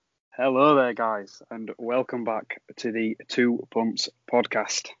Hello there, guys, and welcome back to the Two Pumps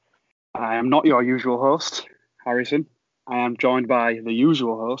podcast. I am not your usual host, Harrison. I am joined by the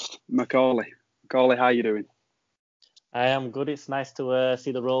usual host, Macaulay. Macaulay, how are you doing? I am good. It's nice to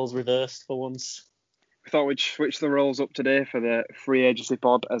see the roles reversed for once. We thought we'd switch the roles up today for the free agency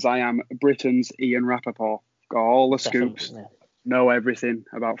pod, as I am Britain's Ian Rappaport. Got all the scoops, know everything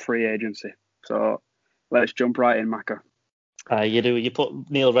about free agency. So let's jump right in, Macca. You do. You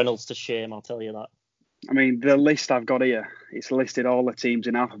put Neil Reynolds to shame, I'll tell you that. I mean, the list I've got here, it's listed all the teams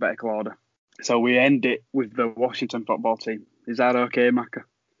in alphabetical order. So we end it with the Washington football team. Is that okay, Macca?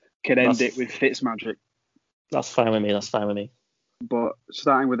 Could end it with Fitzmagic. That's fine with me. But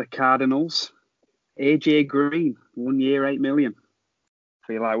starting with the Cardinals, AJ Green, 1 year, $8 million.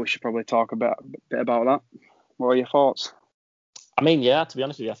 Feel like we should probably talk a bit about that. What are your thoughts? I mean, yeah, to be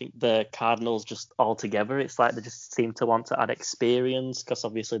honest with you, I think the Cardinals just altogether, it's like they just seem to want to add experience because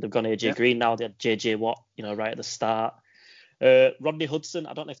obviously they've gone AJ Green now. They had JJ Watt, right at the start. Rodney Hudson,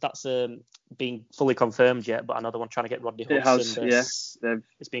 I don't know if that's been fully confirmed yet, but I know they want trying to get Rodney Hudson. It has, yeah.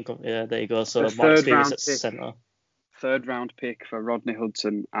 It's been, there you go. So more experience at centre. Third round pick for Rodney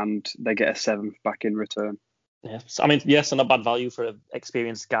Hudson, and they get a 7th back in return. Yeah, so, I mean, yes, not bad value for an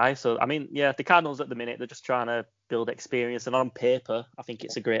experienced guy. So, I mean, yeah, the Cardinals at the minute, they're just trying to build experience. And on paper, I think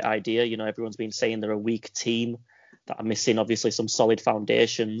it's a great idea. Everyone's been saying they're a weak team that are missing, obviously, some solid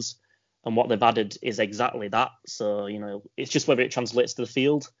foundations. And what they've added is exactly that. So, it's just whether it translates to the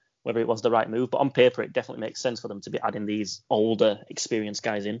field, whether it was the right move. But on paper, it definitely makes sense for them to be adding these older, experienced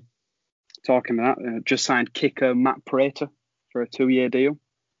guys in. Talking about that, just signed kicker Matt Prater for a 2-year deal.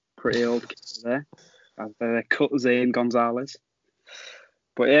 Pretty old kicker there. They cut Zane Gonzalez.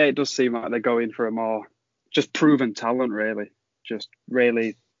 But yeah, it does seem like they're going for a more just proven talent, really. Just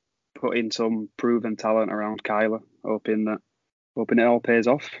really putting some proven talent around Kyler, hoping it all pays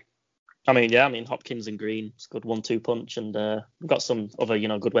off. I mean, Hopkins and Green, it's a good 1-2 punch, and we've got some other,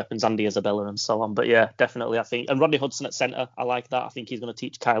 good weapons, Andy Isabella and so on. But yeah, definitely, I think. And Rodney Hudson at centre, I like that. I think he's going to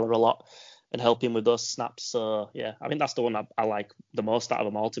teach Kyler a lot and help him with those snaps. So yeah, I think that's the one I like the most out of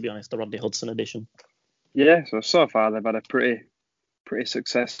them all, to be honest, the Rodney Hudson edition. Yeah, so far they've had a pretty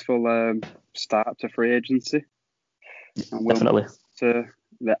successful start to free agency. And definitely. To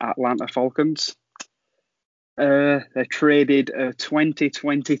the Atlanta Falcons. They traded a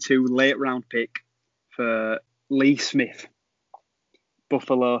 2022 late round pick for Lee Smith,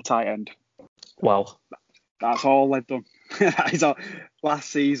 Buffalo tight end. Wow. That's all they've done. That is all.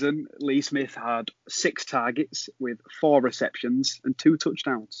 Last season, Lee Smith had 6 targets with 4 receptions and 2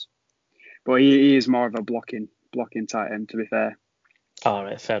 touchdowns. But he is more of a blocking tight end, to be fair. All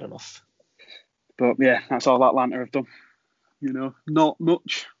right, fair enough. But yeah, that's all Atlanta have done. Not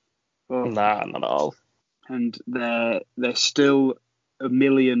much. But, nah, not at all. And they're still $1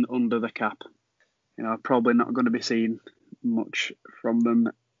 million under the cap. Probably not going to be seeing much from them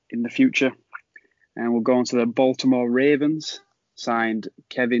in the future. And we'll go on to the Baltimore Ravens. Signed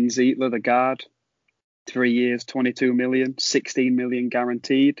Kevin Zeitler, the guard. 3 years, $22 million, $16 million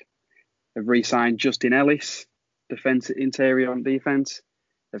guaranteed. They've re-signed Justin Ellis, interior on defense.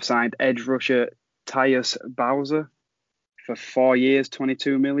 They've signed edge rusher Tyus Bowser for 4 years,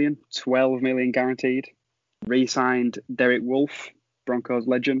 $22 million, $12 million guaranteed. Re-signed Derek Wolfe, Broncos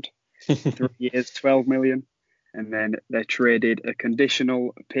legend, 3 years, $12 million. And then they traded a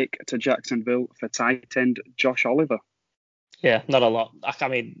conditional pick to Jacksonville for tight end Josh Oliver. Yeah, not a lot. I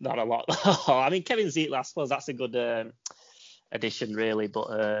mean, not a lot. I mean, Kevin Zeitler, I suppose that's a good addition, really.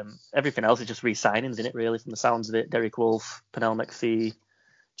 But everything else is just re-signings, isn't it, really, from the sounds of it? Derek Wolfe, Pernell McPhee,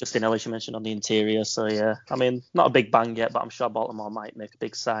 Justin Ellis, you mentioned on the interior. So, yeah, I mean, not a big bang yet, but I'm sure Baltimore might make a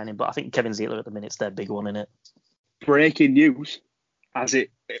big signing. But I think Kevin Zeitler at the minute's their big one, innit? Breaking news, as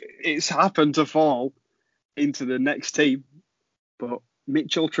it's happened to fall into the next team, but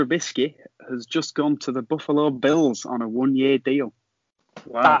Mitchell Trubisky has just gone to the Buffalo Bills on a 1-year deal.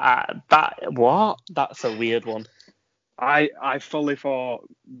 Wow. What? That's a weird one. I fully thought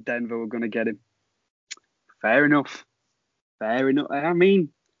Denver were going to get him. Fair enough. I mean,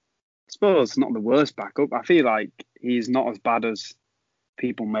 I suppose it's not the worst backup. I feel like he's not as bad as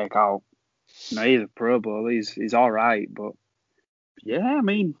people make out. He's a Pro Bowl. He's all right, but yeah, I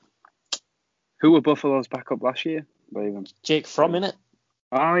mean, who were Buffalo's backup last year? Jake Fromm, innit?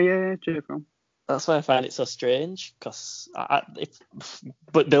 Oh yeah, Jake Fromm. That's why I find it so strange, because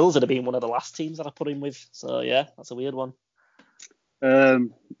but Bills would have been one of the last teams that I put him with. So yeah, that's a weird one.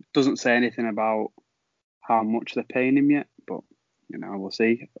 Doesn't say anything about how much they're paying him yet, but we'll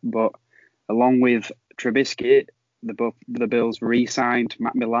see. But along with Trubisky, the Bills re-signed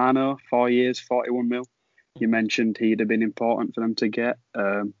Matt Milano, 4 years, $41 million. You mentioned he'd have been important for them to get.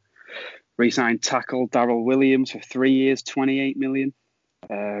 Re-signed tackle Darrell Williams for 3 years, 28 million.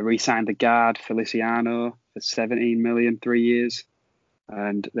 Re-signed the guard Feliciano for 17 million, 3 years.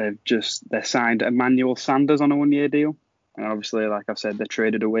 And they signed Emmanuel Sanders on a 1 year deal. And obviously, like I've said, they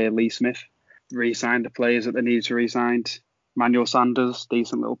traded away Lee Smith. Re-signed the players that they needed to re-sign. Emmanuel Sanders,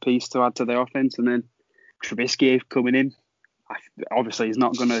 decent little piece to add to their offense. And then Trubisky coming in. Obviously, he's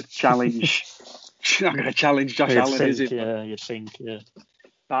not going to challenge. Not going to challenge Josh Allen, is he? Yeah, you'd think, yeah.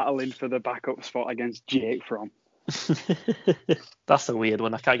 Battling for the backup spot against Jake Fromm. That's a weird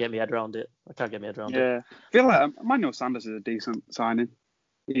one. I can't get my head around it. Yeah, I feel like Emmanuel Sanders is a decent signing.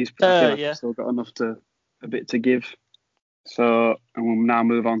 He's still got a bit to give. So, and we'll now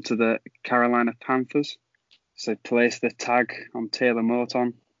move on to the Carolina Panthers. So, place the tag on Taylor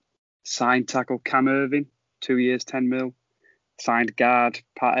Moton. Signed tackle Cam Irving, 2 years, 10 mil. Signed guard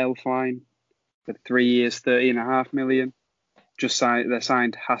Pat Elflein for 3 years, 30.5 million. They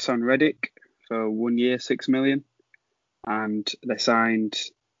signed Hassan Reddick for 1 year, 6 million. And they signed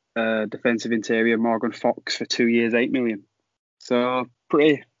defensive interior Morgan Fox for 2 years, 8 million. So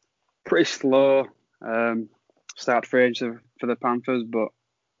pretty slow start for the Panthers, but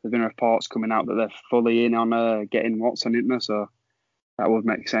there's been reports coming out that they're fully in on getting Watson in there, so that would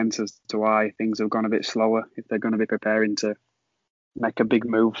make sense as to why things have gone a bit slower if they're going to be preparing to make a big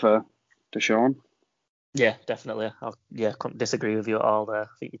move for Deshaun. Yeah, definitely. Couldn't disagree with you at all there. I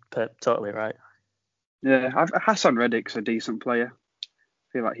think you're totally right. Yeah, Hassan Reddick's a decent player.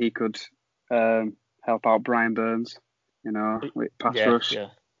 I feel like he could help out Brian Burns, with pass rush. Yeah.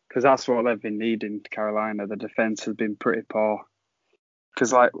 Because that's what they've been needing, Carolina. The defense has been pretty poor.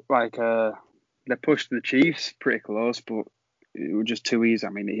 Because they pushed the Chiefs pretty close, but it was just too easy. I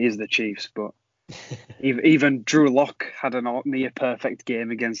mean, it is the Chiefs, but even Drew Lock had a near perfect game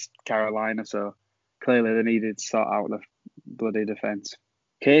against Carolina, so clearly they needed to sort out the bloody defense.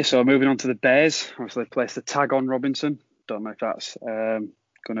 Okay, so moving on to the Bears. Obviously, placed the tag on Robinson. Don't know if that's going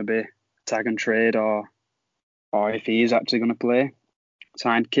to be tag and trade or if he is actually going to play.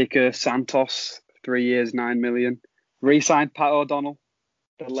 Signed kicker Santos, 3 years, 9 million. Re-signed Pat O'Donnell,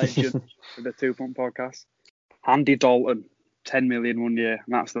 the legend of the 2 Punt Podcast. Andy Dalton, 10 million 1 year,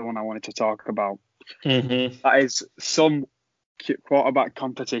 and that's the one I wanted to talk about. Mm-hmm. That is some quarterback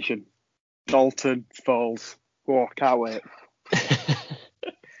competition. Dalton, Foles. Oh, can't wait.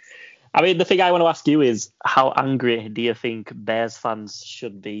 I mean, the thing I want to ask you is, how angry do you think Bears fans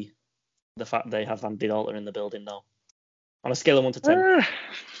should be the fact they have Andy Dalton in the building now? On a scale of 1 to 10.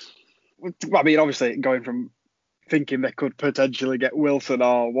 I mean, obviously, going from thinking they could potentially get Wilson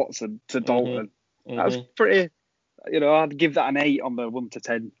or Watson to Dalton, that's pretty, I'd give that an 8 on the 1 to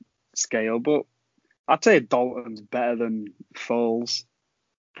 10 scale, but I'd say Dalton's better than Foles.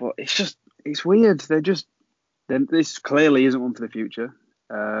 But it's weird. This clearly isn't one for the future.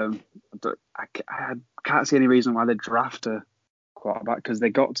 I can't see any reason why they draft a quarterback, because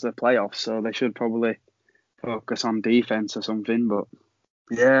they got to the playoffs, so they should probably focus on defense or something. But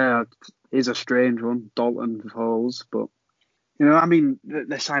yeah, it's a strange one, Dalton Foles. But I mean,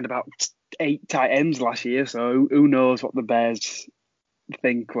 they signed about 8 tight ends last year, so who knows what the Bears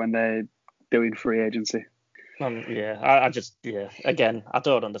think when they're doing free agency. Again, I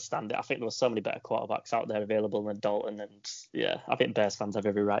don't understand it. I think there were so many better quarterbacks out there available than Dalton, and I think Bears fans have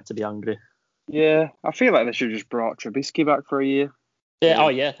every right to be angry. Yeah, I feel like they should have just brought Trubisky back for a year. Yeah,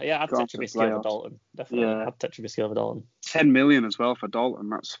 I'd take Trubisky over Dalton. Definitely, yeah. I'd take Trubisky over Dalton. 10 million as well for Dalton.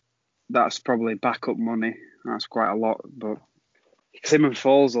 That's probably backup money. That's quite a lot, but him and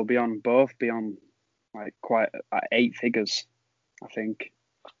Foles will be on 8 figures, I think.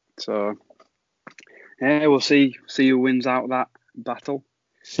 So yeah, we'll see who wins out that battle.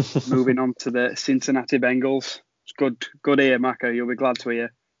 Moving on to the Cincinnati Bengals. It's good here, Macca. You'll be glad to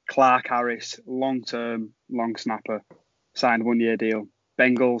hear. Clark Harris, long-term, long snapper, signed 1 year deal.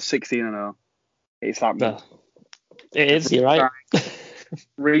 Bengals 16-0. It's happening. It is, you're right.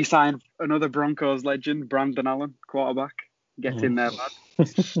 Re-signed another Broncos legend, Brandon Allen, quarterback. Get in there, lad.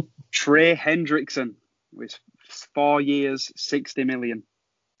 Trey Hendrickson with 4 years, 60 million.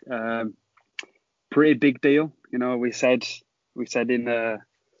 Pretty big deal. We said in the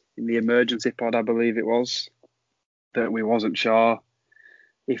emergency pod, I believe it was, that we wasn't sure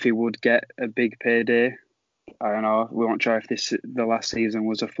if he would get a big payday. I don't know. We weren't sure if the last season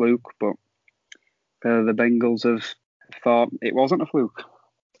was a fluke, but the Bengals have thought it wasn't a fluke.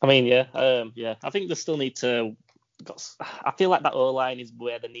 I mean, I think they still need to. I feel like that O-line is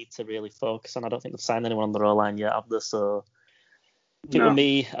where they need to really focus on. I don't think they've signed anyone on their O-line yet, have they? So if it were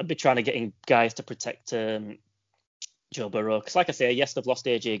me, I'd be trying to get in guys to protect Joe Burrow. Because like I say, yes, they've lost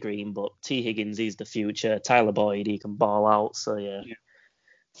AJ Green, but T. Higgins is the future. Tyler Boyd, he can ball out. So yeah.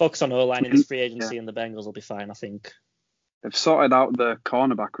 Focus on O-line in this free Yeah. agency, and the Bengals will be fine, I think. They've sorted out the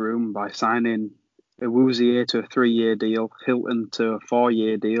cornerback room by signing Awuzie to a 3-year deal, Hilton to a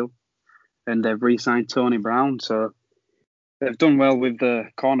 4-year deal, and they've re-signed Tony Brown. So they've done well with the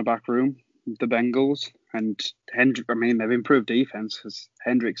cornerback room, the Bengals. And they've improved defense because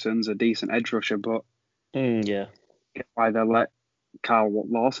Hendrickson's a decent edge rusher, but Yeah. why they let Carl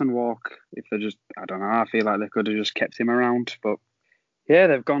Lawson walk? If they just, I don't know. I feel like they could have just kept him around, but yeah,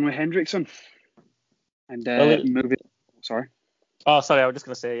 they've gone with Hendrickson. And moving. Sorry. Oh, sorry. I was just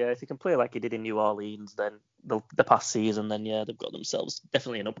gonna say, yeah, if he can play like he did in New Orleans, then the past season, then yeah, they've got themselves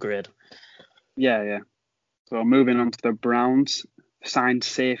definitely an upgrade. Yeah. So moving on to the Browns, signed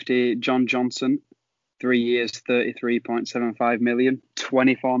safety John Johnson, 3 years, $33.75 million,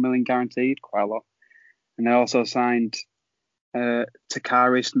 $24 million guaranteed, quite a lot. And they also signed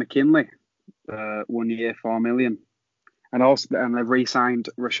Takaris McKinley, 1 year, $4 million. And they've re-signed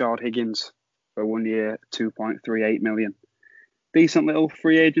Rashard Higgins for 1 year, $2.38 million. Decent little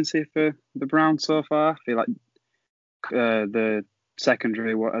free agency for the Browns so far. I feel like the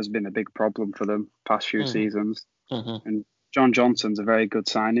secondary has been a big problem for them past few seasons. And John Johnson's a very good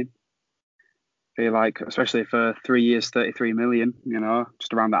signing. I feel like, especially for 3 years, $33 million,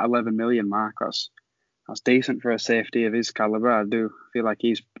 just around that 11 million mark, that's decent for a safety of his caliber. I do feel like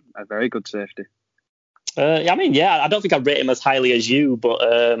he's a very good safety. I don't think I'd rate him as highly as you, but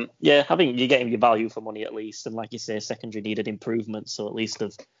I think you're getting your value for money at least. And like you say, secondary needed improvement, so at least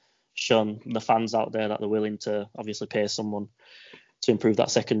have shown the fans out there that they're willing to obviously pay someone to improve that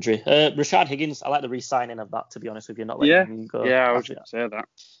secondary. Rashard Higgins, I like the re-signing of that, to be honest with you. Not letting him go. Yeah, I was going to say that.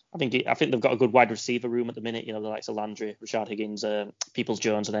 I think they've got a good wide receiver room at the minute. The likes of Landry, Rashard Higgins,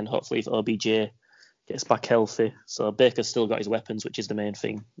 Peoples-Jones, and then hopefully if OBJ gets back healthy. So Baker's still got his weapons, which is the main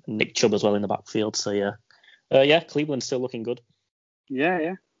thing. And Nick Chubb as well in the backfield. So Cleveland's still looking good.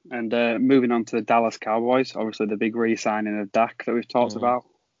 Yeah. And moving on to the Dallas Cowboys, obviously the big re-signing of Dak that we've talked about.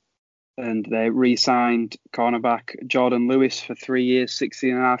 And they re-signed cornerback Jordan Lewis for 3 years,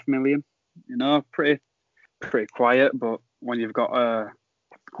 $16.5 million. Pretty quiet, but when you've got a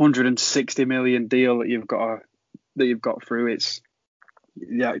 $160 million deal that you've got through, it's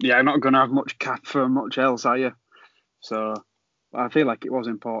you're not going to have much cap for much else, are you? So I feel like it was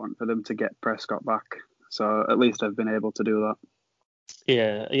important for them to get Prescott back. So at least they've been able to do that.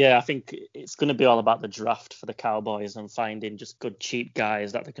 Yeah, I think it's going to be all about the draft for the Cowboys and finding just good cheap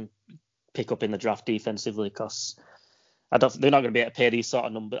guys that they can pick up in the draft defensively, because they're not going to be able to pay these sort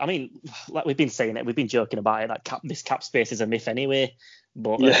of numbers. I mean, like we've been saying it, we've been joking about it, that this cap space is a myth anyway.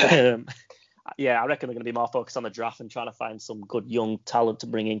 But I reckon they're going to be more focused on the draft and trying to find some good young talent to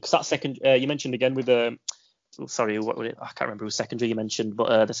bring in. Because that second, you mentioned again with the, what was it? I can't remember whose secondary you mentioned,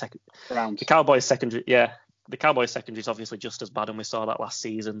 but the Cowboys secondary, the Cowboys secondary is obviously just as bad, and we saw that last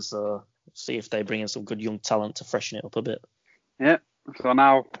season. So see if they bring in some good young talent to freshen it up a bit. Yeah. So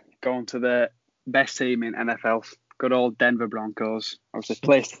now going to the best team in NFL, good old Denver Broncos. Obviously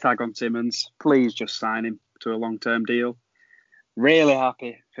placed the tag on Simmons. Please just sign him to a long-term deal. Really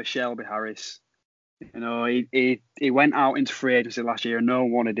happy for Shelby Harris. He went out into free agency last year and no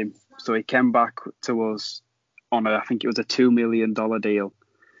one wanted him. So he came back to us on I think it was a $2 million deal.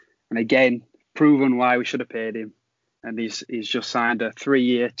 And again, proven why we should have paid him. And he's just signed a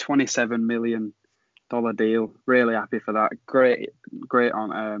 3-year, $27 million deal. Really happy for that. Great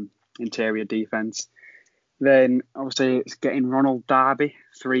on interior defense. Then obviously it's getting Ronald Darby,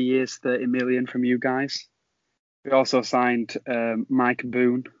 3 years, $30 million from you guys. We also signed Mike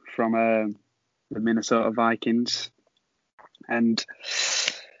Boone from the Minnesota Vikings. And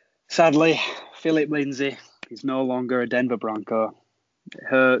sadly, Philip Lindsay is no longer a Denver Bronco. It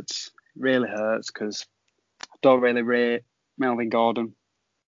hurts, really hurts, because I don't really rate Melvin Gordon.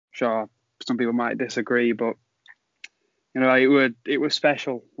 Sure, some people might disagree, but it was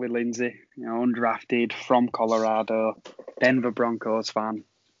special with Lindsay. Undrafted from Colorado, Denver Broncos fan,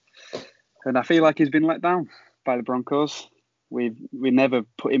 and I feel like he's been let down by the Broncos. We never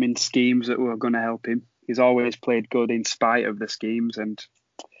put him in schemes that were going to help him. He's always played good in spite of the schemes, and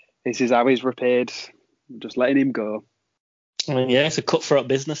this is how he's repaid. Just letting him go. I mean, it's a cutthroat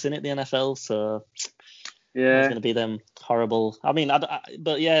business, isn't it, the NFL? So it's going to be them horrible. I mean,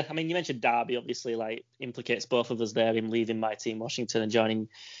 you mentioned Darby, obviously, like implicates both of us there, him leaving my team, Washington, and joining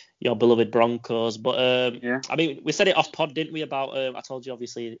your beloved Broncos. But I mean, we said it off pod, didn't we? About I told you,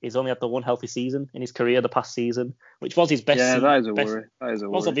 obviously, he's only had the one healthy season in his career, the past season, which was his best. Yeah, that is a worry.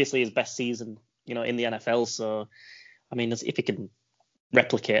 Was obviously his best season, in the NFL. So, I mean, if he can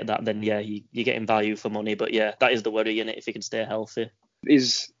replicate that, then you're getting value for money. But that is the worry, innit? If he can stay healthy.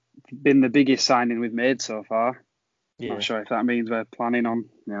 He's been the biggest signing we've made so far. Yeah. Not sure if that means we're planning on.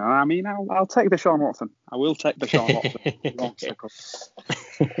 I mean, I'll take Deshaun Watson. I will take Deshaun Watson. He wants to come.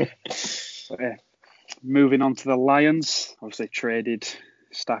 But yeah, moving on to the Lions. Obviously traded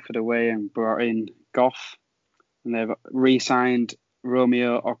Stafford away and brought in Goff, and they've re-signed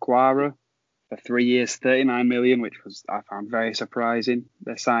Romeo Okwara for 3 years, $39 million, which I found very surprising.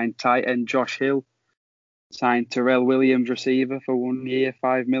 They signed tight end Josh Hill, signed Terrell Williams, receiver, for 1 year,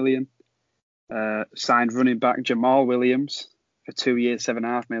 $5 million. Signed running back Jamal Williams for 2 years,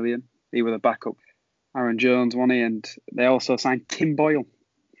 $7.5 million. He was a backup. Aaron Jones won it, and they also signed Tim Boyle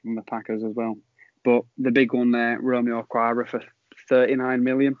from the Packers as well. But the big one there, Romeo Okwara for $39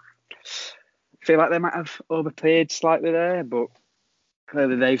 million. I feel like they might have overpaid slightly there, but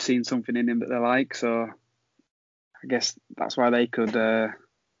clearly they've seen something in him that they like. So I guess that's why they could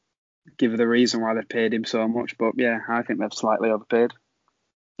give the reason why they paid him so much. But yeah, I think they've slightly overpaid.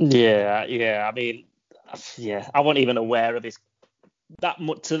 Yeah. I mean, I wasn't even aware of his that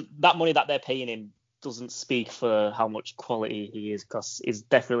money that they're paying him doesn't speak for how much quality he is, because he's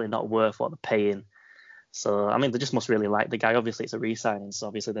definitely not worth what they're paying. So I mean, they just must really like the guy. Obviously, it's a re-signing, so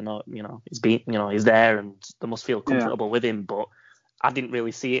obviously they're not, he's there, and they must feel comfortable with him. But I didn't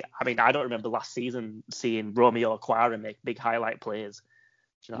really see it. I mean, I don't remember last season seeing Romeo Okwara make big highlight plays.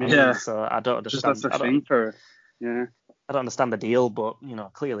 Do you know what I mean? So I don't understand. Just that's the thing for I don't understand the deal, but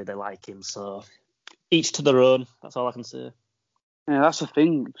clearly they like him. So each to their own. That's all I can say. Yeah, that's the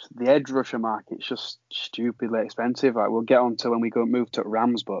thing. The edge rusher market's just stupidly expensive. Like, we'll get on to when we go move to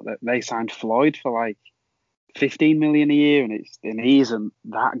Rams, but they signed Floyd for like $15 million a year, and he isn't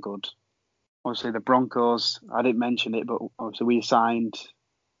that good. Obviously, the Broncos, I didn't mention it, but obviously we signed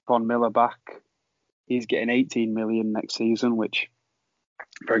Von Miller back. He's getting $18 million next season, which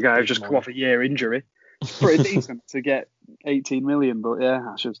for a guy who's just come off a year injury, pretty decent to get $18 million. But yeah,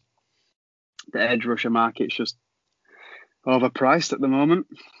 that's just the edge rusher market's just overpriced at the moment.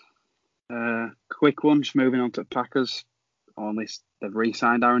 Quick one, just moving on to Packers. Only they've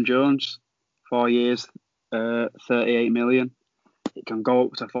re-signed Aaron Jones, 4 years, $38 million. It can go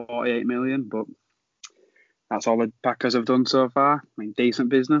up to $48 million, but that's all the Packers have done so far. I mean, decent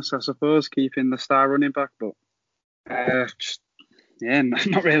business, I suppose, keeping the star running back, but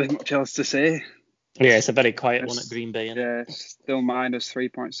not really much else to say. Yeah, it's a very quiet one at Green Bay. Yeah, still minus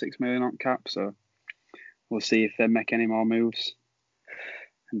 $3.6 million on cap, so we'll see if they make any more moves.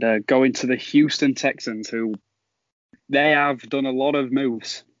 And going to the Houston Texans, who they have done a lot of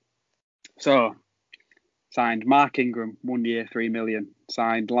moves. So, signed Mark Ingram, 1 year, $3 million.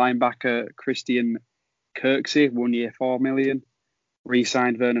 Signed linebacker Christian Kirksey, 1 year, $4 million.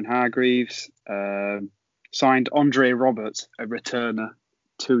 Re-signed Vernon Hargreaves. Signed Andre Roberts, a returner,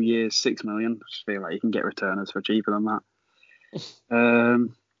 2 years, $6 million. I just feel like you can get returners for cheaper than that.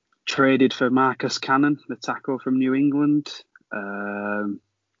 Traded for Marcus Cannon, the tackle from New England.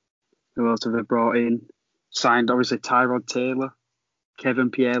 Who else have they brought in? Signed, obviously, Tyrod Taylor, Kevin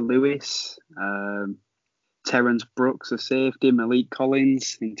Pierre-Louis, Terrence Brooks, a safety, Malik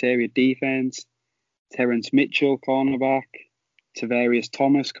Collins, interior defense, Terrence Mitchell, cornerback, Tavarius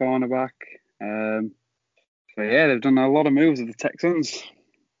Thomas, cornerback. So yeah, they've done a lot of moves with the Texans,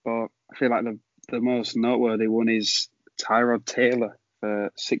 but I feel like the most noteworthy one is Tyrod Taylor for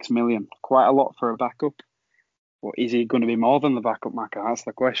 $6 million. Quite a lot for a backup. But is he going to be more than the backup, Macca? That's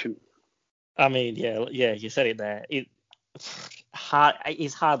the question. I mean, yeah, you said it there.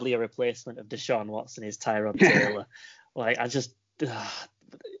 He's hardly a replacement of Deshaun Watson, is Tyrod Taylor. Like, I just...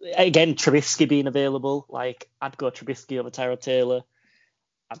 again, Trubisky being available, like, I'd go Trubisky over Tyrod Taylor.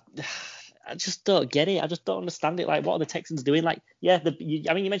 I just don't get it. I just don't understand it. Like, what are the Texans doing? Like, yeah,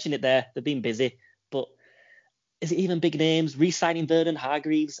 you mentioned it there. They've been busy, but is it even big names? Re-signing Vernon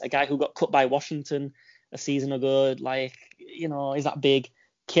Hargreaves, a guy who got cut by Washington a season ago. Like, is that big?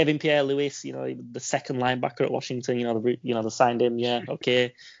 Kevin Pierre-Louis, the second linebacker at Washington. They signed him. Yeah,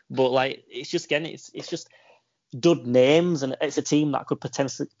 okay, but like, it's just it's just dud names, and it's a team that could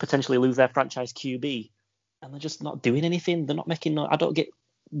potentially lose their franchise QB, and they're just not doing anything. They're not making. I don't get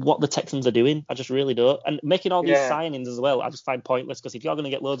what the Texans are doing. I just really don't. And making all these signings as well, I just find pointless, because if you're going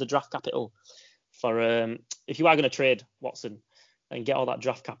to get loads of draft capital for, if you are going to trade Watson and get all that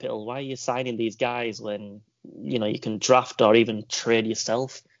draft capital, why are you signing these guys when you can draft or even trade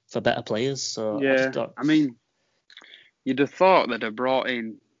yourself for better players? So I mean, you'd have thought they'd have brought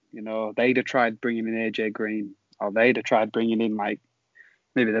in, they'd have tried bringing in AJ Green, or they'd have tried bringing in, like,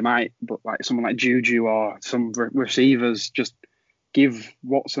 maybe they might, but like someone like Juju or some receivers, just give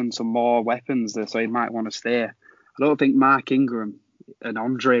Watson some more weapons there, so he might want to stay. I don't think Mark Ingram and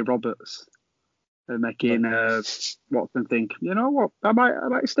Andre Roberts making Watson think, you know what, I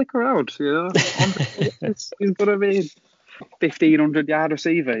might stick around. You know, he's gonna be 1,500-yard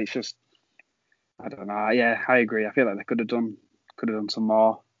receiver. It's just, I don't know. Yeah, I agree. I feel like they could have done some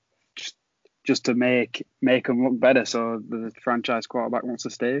more, just to make them look better, so the franchise quarterback wants to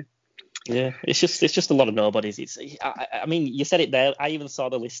stay. Yeah, it's just a lot of nobodies. I mean, you said it there. I even saw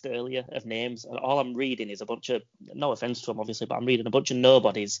the list earlier of names, and all I'm reading is a bunch of, no offense to them obviously, but I'm reading a bunch of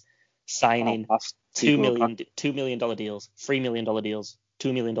nobodies signing $2 million deals, $3 million deals,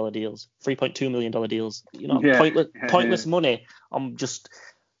 $2 million deals, $3.2 million deals. You know, pointless money on just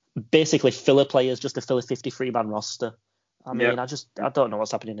basically filler players just to fill a 53-man roster. I mean, I don't know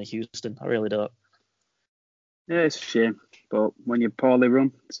what's happening in Houston. I really don't. Yeah, it's a shame, but when you're poorly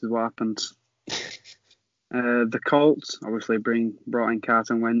run, this is what happens. The Colts obviously brought in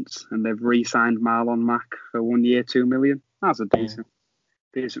Carson Wentz, and they've re-signed Marlon Mack for 1 year, $2 million. That's a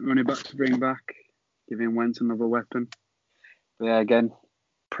decent running back to bring back, giving Wentz another weapon. But yeah, again,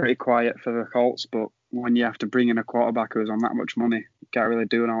 pretty quiet for the Colts, but when you have to bring in a quarterback who's on that much money, you can't really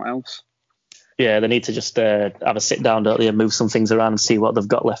do anything else. Yeah, they need to just have a sit down, don't they, and move some things around and see what they've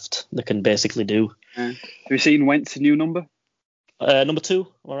got left they can basically do. Have you seen Wentz's new number? Number 2,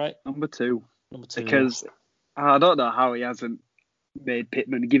 all right. Number two. Because I don't know how he hasn't made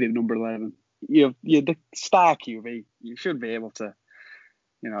Pittman give him number 11. You're the star QB. You should be able to,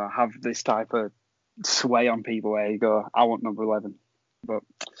 you know, have this type of sway on people where you go, I want number 11. But,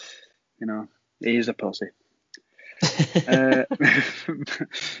 you know, he is a pussy.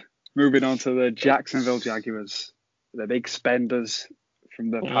 Moving on to the Jacksonville Jaguars, the big spenders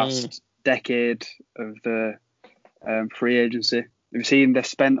from the past decade of the free agency. We've seen they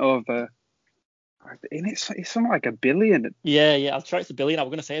spent over, and it's something like $1 billion. Yeah, I'll try it's $1 billion. I was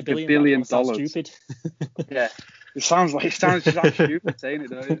going to say $1 billion. $1 billion. Sounds stupid. Yeah, it sounds just stupid saying it,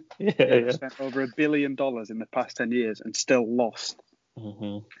 don't it? Yeah. Spent over $1 billion in the past 10 years and still lost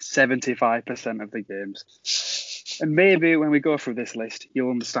 75% of the games. And maybe when we go through this list,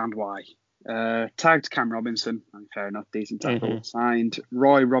 you'll understand why. Tagged Cam Robinson, fair enough, decent tackle. Signed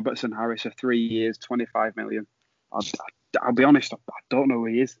Roy Robertson Harris for 3 years, $25 million. I'll be honest, I don't know who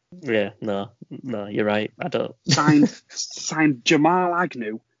he is. Yeah, no, you're right. I don't. Signed Jamal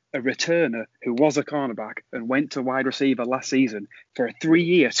Agnew, a returner who was a cornerback and went to wide receiver last season for a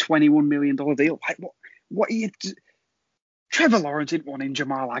 3-year, $21 million deal. Like, what are you? Trevor Lawrence didn't want in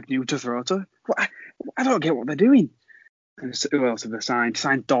Jamal Agnew to throw to. I don't get what they're doing. And who else have they signed?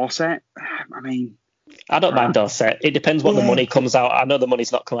 Signed Dorsett. I mean, I don't mind Dorsett. It depends what the money comes out. I know the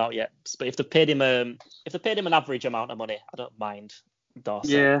money's not come out yet, but if they paid him an average amount of money, I don't mind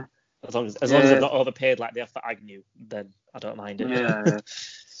Dorsett. Yeah. As long as they're not overpaid like they have for Agnew, then I don't mind it. Yeah.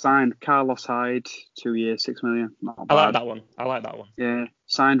 Signed Carlos Hyde, 2 years, $6 million. Not bad. I like that one. Yeah.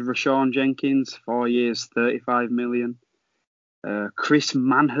 Signed Rashawn Jenkins, 4 years, $35 million. Chris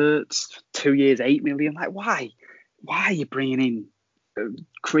Manhertz, 2 years, $8 million. Like, why? Why are you bringing in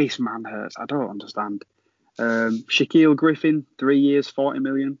Chris Manhertz? I don't understand. Shaquille Griffin, 3 years, $40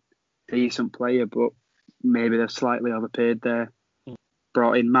 million. Decent player, but maybe they're slightly overpaid there.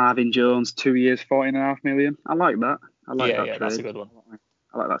 Brought in Marvin Jones, 2 years, $14.5 million. I like that. I like that trade. That's a good one.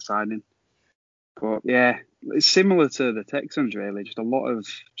 I like that signing. But yeah, it's similar to the Texans, really. Just a lot of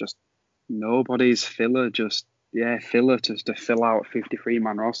just nobody's filler, filler just to fill out a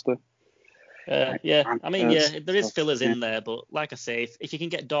 53-man roster. I mean, there is fillers in there, but like I say, if you can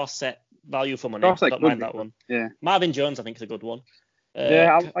get Dorsett value for money, I don't mind that one. Yeah. Marvin Jones, I think, is a good one.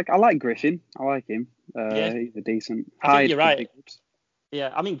 I like Griffin. I like him. He's a decent. I think you're right. Yeah,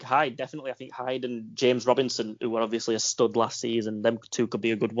 I mean, Hyde, definitely. I think Hyde and James Robinson, who were obviously a stud last season, them two could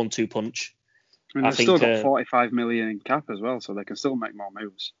be a good 1-2 punch. I mean, they've still got $45 million in cap as well, so they can still make more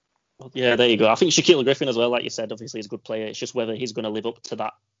moves. Yeah, there you go. I think Shaquille Griffin as well, like you said, obviously is a good player. It's just whether he's going to live up to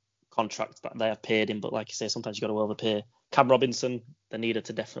that contract that they have paid him. But like you say, sometimes you got to overpay. Cam Robinson, they needed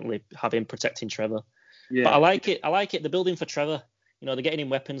to definitely have him protecting Trevor. Yeah. But I like it. They're building for Trevor. You know, they're getting him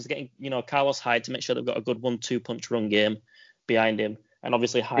weapons. They're getting, Carlos Hyde to make sure they've got a good 1-2 punch run game behind him. And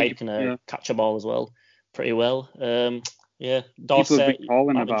obviously Hyde can catch a ball as well pretty well. Dorsett,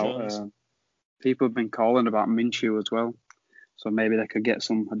 people have been calling about Minshew as well. So maybe they could get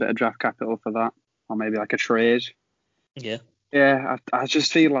a bit of draft capital for that. Or maybe like a trade. Yeah. Yeah, I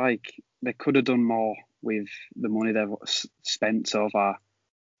just feel like they could have done more with the money they've spent so far.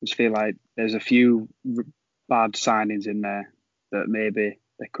 I just feel like there's a few bad signings in there that maybe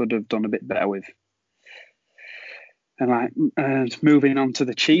they could have done a bit better with. And moving on to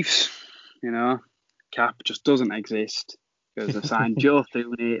the Chiefs, cap just doesn't exist because they signed Joe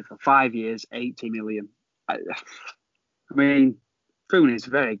Thuney for 5 years, $80 million. I mean, Thuney's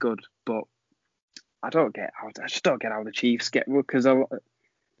very good, but I just don't get how the Chiefs get, because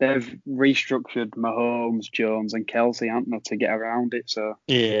they've restructured Mahomes, Jones, and Kelsey, haven't they, to get around it. So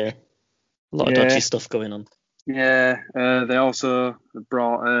Yeah, a lot of yeah, dodgy stuff going on. yeah. They also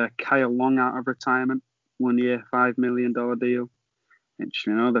brought Kyle Long out of retirement, 1 year, $5 million deal. Which,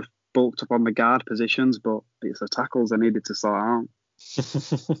 they've bulked up on the guard positions, but it's the tackles they needed to sort out.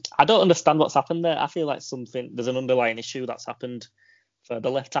 I don't understand what's happened there. I feel like there's an underlying issue that's happened for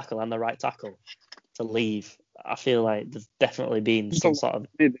the left tackle and the right tackle to leave. I feel like there's definitely been some sort of.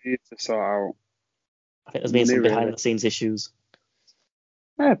 They need to sort out. I think there's been some behind the scenes issues.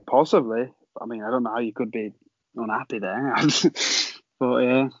 Yeah, possibly. I mean, I don't know how you could be unhappy there, but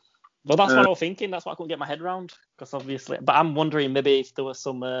yeah. Well, that's what I was thinking. That's what I couldn't get my head around, because obviously. But I'm wondering maybe if there was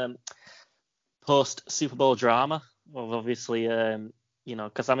some post Super Bowl drama. Well, obviously,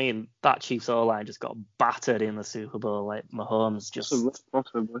 because I mean that Chiefs O-line just got battered in the Super Bowl. Like Mahomes just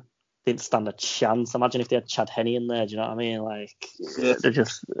possibly didn't stand a chance. Imagine if they had Chad Henne in there. Do you know what I mean? Like, yeah. They're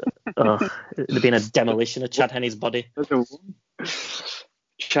just there'd been a demolition of Chad Henne's body.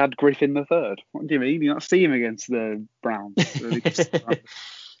 Chad Griffin III. What do you mean? You not see him against the Browns?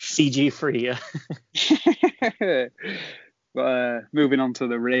 CG free, yeah. But moving on to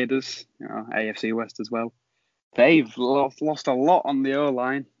the Raiders, AFC West as well. They've lost a lot on the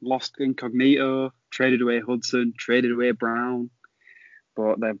O-line. Lost Incognito, traded away Hudson, traded away Brown.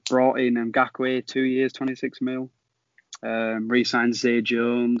 But they've brought in Ngakoue, 2 years, $26 million. Re-signed Zay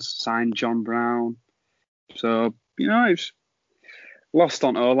Jones, signed John Brown. So, it's lost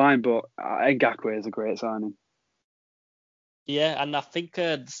on O-line, but Ngakoue is a great signing. Yeah, and I think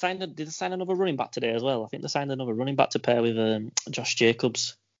did they sign another running back today as well? I think they signed another running back to pair with Josh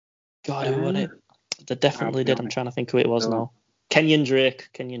Jacobs. God, who was it? They definitely did. I'm trying to think who it was now. Kenyon Drake,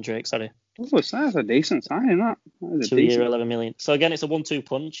 sorry. Oh, that's a decent signing, that. 2 year, $11 million. So again, it's a 1-2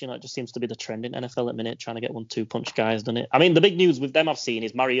 punch. It just seems to be the trend in NFL at the minute, trying to get 1-2 punch guys, doesn't it? I mean, the big news with them I've seen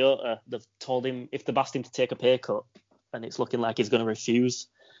is Mariota. They've told him if they've asked him to take a pay cut, and it's looking like he's going to refuse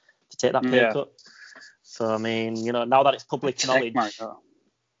to take that pay cut. So I mean, now that it's public knowledge,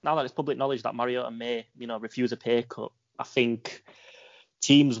 that Mariota may, refuse a pay cut, I think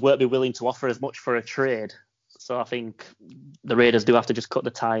teams won't be willing to offer as much for a trade. So I think the Raiders do have to just cut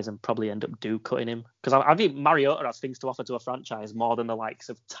the ties and probably end up cutting him, because I think Mariota has things to offer to a franchise more than the likes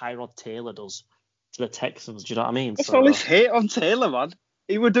of Tyrod Taylor does to the Texans. Do you know what I mean? That's all this hate on Taylor, man.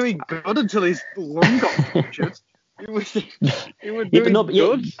 He was doing good until his lung got punctured. He was doing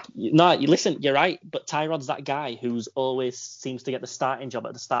good. Listen, you're right, but Tyrod's that guy who's always seems to get the starting job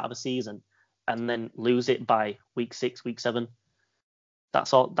at the start of a season and then lose it by week 6, week 7.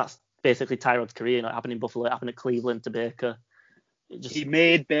 That's all. That's basically Tyrod's career. It happened in Buffalo, it happened at Cleveland to Baker. He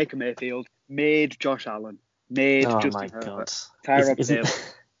made Baker Mayfield, made Josh Allen, made Justin Herbert. Tyrod Taylor.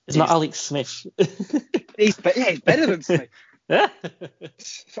 It's not Alex Smith. He's better than Smith.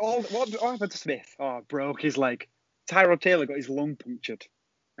 So what happened to Smith? Broke his leg. Tyrod Taylor got his lung punctured,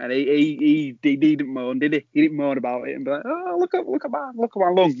 and he didn't moan, did he? He didn't moan about it and be like, look at my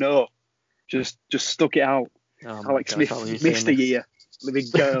lung. No, just stuck it out. Alex Smith missed a year. Living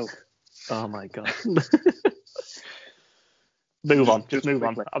girl. Oh my god. Move on.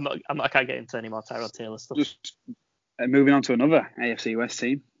 I can't get into any more Tyrod Taylor stuff. Just moving on to another AFC West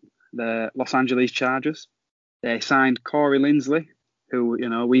team, the Los Angeles Chargers. They signed Corey Linsley, who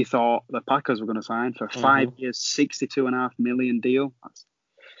we thought the Packers were going to sign for 5 years, $62.5 million deal. That's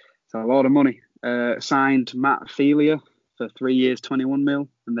a lot of money. Signed Matt Felia for 3 years, $21 million,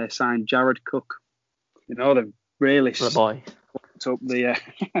 and they signed Jared Cook. They've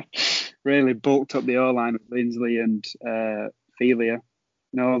really bulked up the O-line with Linsley and Felia.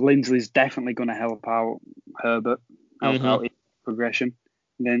 Linsley's definitely going to help out Herbert, out his progression.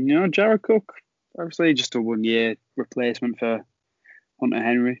 And then, Jared Cook, obviously just a 1 year replacement for Hunter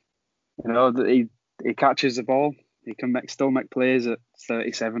Henry. He catches the ball. He can still make plays at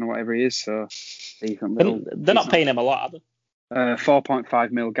 37 or whatever he is. So they're not paying him a lot, are they?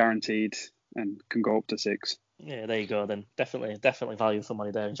 $4.5 million guaranteed and can go up to 6. Yeah, there you go then. Definitely value for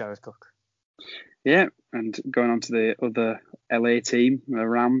money there in Jared Cook. Yeah, and going on to the other LA team, the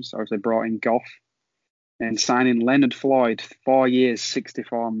Rams, obviously brought in Goff and signing Leonard Floyd, 4 years,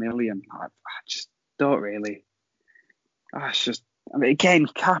 $64 million. I just don't really. Again,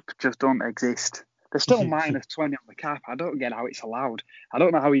 cap just don't exist. They're still minus 20 on the cap. I don't get how it's allowed. I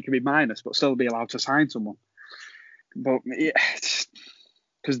don't know how you can be minus but still be allowed to sign someone. But yeah,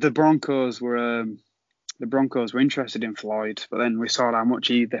 because the Broncos were interested in Floyd, but then we saw how much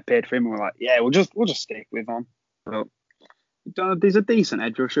they paid for him, and we're like, yeah, we'll just stick with him. But he's a decent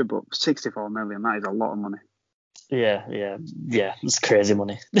edge rusher, but $64 million, that is a lot of money. Yeah, it's crazy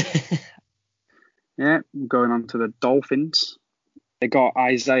money. Yeah, going on to the Dolphins. They got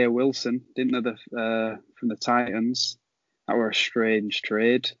Isaiah Wilson, didn't they, from the Titans? That were a strange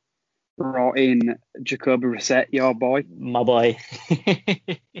trade. Brought in Jacoby Brissett, your boy. My boy.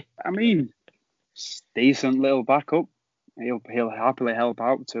 I mean, decent little backup. He'll happily help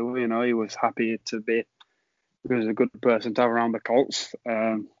out too. You know, he was happy to be. He was a good person to have around the Colts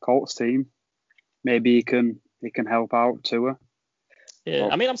team. Maybe he can help out too. Yeah,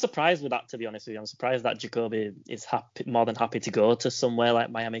 I mean, I'm surprised with that, to be honest with you. I'm surprised that Jacoby is more than happy to go to somewhere like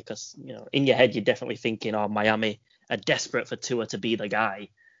Miami, because, you know, in your head, you're definitely thinking, oh, Miami are desperate for Tua to be the guy.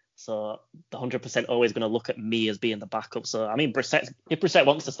 So the 100% always going to look at me as being the backup. So, I mean, if Brissett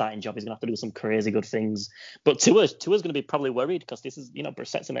wants the starting job, he's going to have to do some crazy good things. But Tua's going to be probably worried, because this is, you know,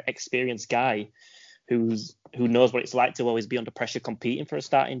 Brissett's an experienced guy who knows what it's like to always be under pressure competing for a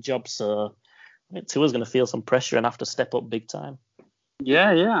starting job. So I think Tua's going to feel some pressure and have to step up big time.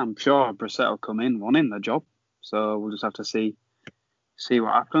 Yeah, I'm sure Brissett will come in wanting the job. So we'll just have to see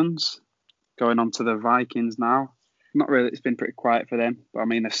what happens. Going on to the Vikings now. Not really, it's been pretty quiet for them. But I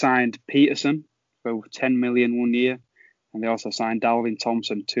mean, they've signed Peterson for $10 million 1 year. And they also signed Dalvin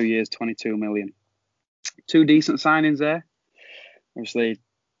Thompson, 2 years, $22 million. Two decent signings there. Obviously,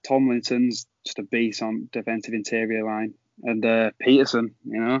 Tomlinson's just a beast on defensive interior line. And Peterson,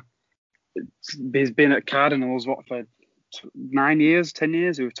 you know, he's been at Cardinals, for 9 years, 10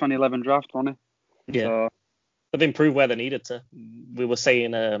 years. He was 2011 draft, wasn't he? Yeah. So, they've improved where they needed to. We were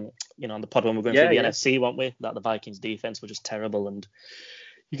saying, you know, on the pod when we were going through the NFC, weren't we, that the Vikings defense was just terrible, and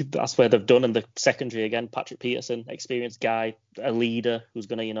that's where they've done in the secondary again. Patrick Peterson, experienced guy, a leader who's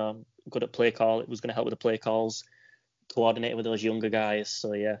going to, you know, good at play call. It was going to help with the play calls, coordinate with those younger guys.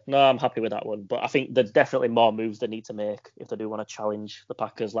 So yeah, no, I'm happy with that one. But I think there's definitely more moves they need to make if they do want to challenge the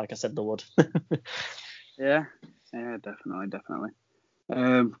Packers, like I said they would. yeah, definitely.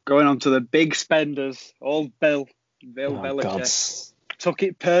 Going on to the big spenders, old Bill Belichick. God. Took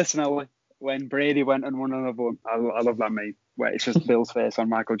it personally when Brady went and won another one. I love that meme where it's just Bill's face on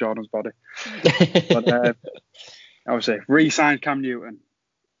Michael Jordan's body. But obviously, re-signed Cam Newton,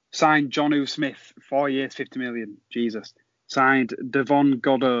 signed Jonnu Smith, 4 years, $50 million. Jesus. Signed Devon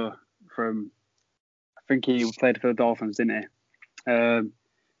Goddard from, I think he played for the Dolphins, didn't he?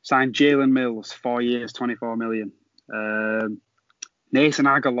 Signed Jalen Mills, 4 years, $24 million. Nathan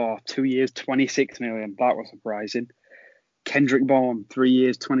Aguilar, 2 years, $26 million. That was surprising. Kendrick Bourne, 3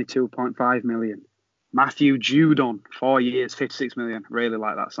 years, $22.5 million. Matthew Judon, 4 years, $56 million. Really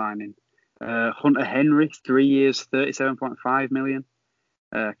like that signing. Hunter Henry, 3 years, $37.5 million.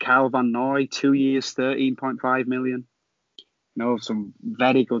 Kyle Van Noy, 2 years, $13.5 million. You know, some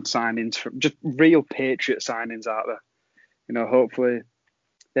very good signings, just real Patriot signings out there. You know, hopefully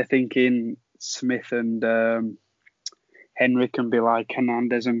they're thinking Smith and Henry can be like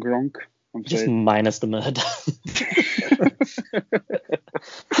Hernandez and Gronk. Just minus the murder.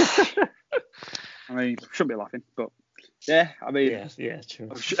 I mean, shouldn't be laughing, but yeah, I mean, yeah, true.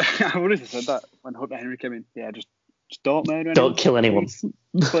 I would have said that when Hunter Henry came in. Yeah, just don't murder anyone. Don't kill anyone,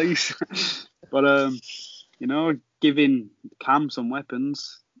 please. But you know, giving Cam some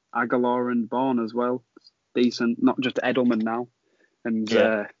weapons, Aguilar and Bourne as well, decent. Not just Edelman now, and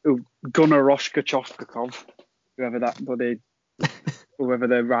Gunnar Roshkachov, whoever that bloody, whoever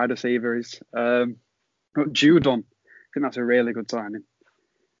their wide receiver is. Judon, I think that's a really good signing.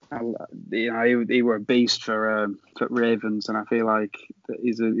 You know, he were a beast for Ravens, and I feel like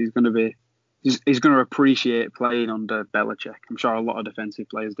he's going to appreciate playing under Belichick. I'm sure a lot of defensive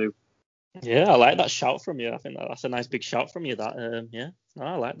players do. Yeah, I like that shout from you. I think that's a nice big shout from you. That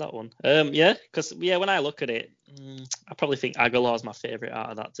I like that one. Because when I look at it, I probably think Aguilar's my favourite out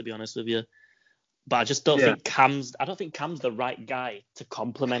of that, to be honest with you. But I just don't think Cam's the right guy to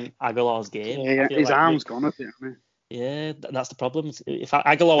complement Aguilar's game. Yeah, his arm's gone up, I mean. Yeah, that's the problem. If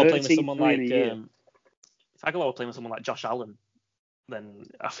Aguilar were playing with someone like Josh Allen, then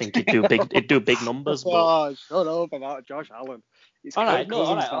I think he'd do big numbers. But shut up about Josh Allen. All right.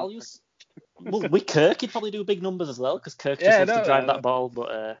 I'll use. Well, with Kirk, he'd probably do big numbers as well, because Kirk just loves to drive that ball.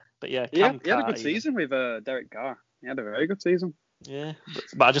 But yeah, Cam, he had a good season with Derek Carr. He had a very good season. Yeah,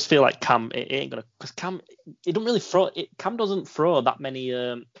 but I just feel like Cam, it ain't gonna, because Cam, he don't really throw. Cam doesn't throw that many.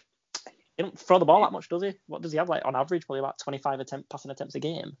 He don't throw the ball that much, does he? What does he have, like, on average? Probably about 25 passing attempts a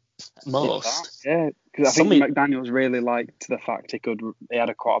game. Most. Yeah, because I think McDaniels really liked the fact he had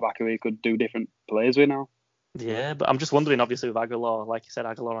a quarterback who he could do different plays with now. Yeah, but I'm just wondering, obviously, with Aguilar, like you said,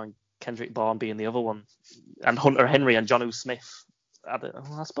 Aguilar and Kendrick Bourne being the other one, and Hunter Henry and Jonnu Smith. I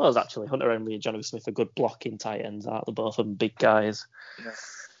suppose, actually, Hunter Henry and Jonnu Smith are good blocking tight ends, aren't they? Both of them big guys. Yeah.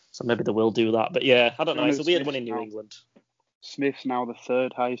 So maybe they will do that. But yeah, I don't know. It's a weird one in New England. Smith's now the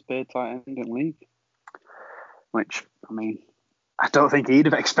third highest paid tight end in the league. which, I mean, I don't think he'd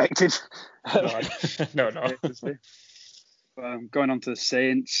have expected. No. Going on to the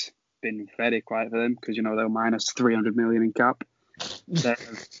Saints, been very quiet for them because, they're minus 300 million in cap.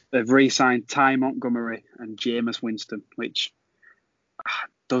 They've re-signed Ty Montgomery and Jameis Winston, which,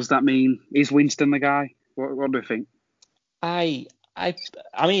 does that mean, is Winston the guy? What do you think? I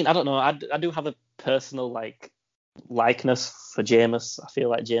mean, I don't know. I do have a personal likeness for Jameis. I feel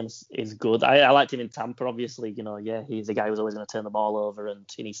like Jameis is good. I liked him in Tampa, obviously. He's a guy who's always going to turn the ball over, and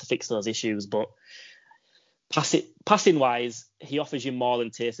he needs to fix those issues. But passing wise, he offers you more than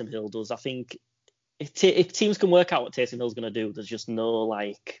Taysom Hill does. I think if teams can work out what Taysom Hill's going to do, there's just no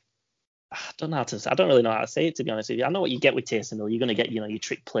I don't really know how to say it, to be honest with you. I know what you get with Taysom Hill. You're going to get your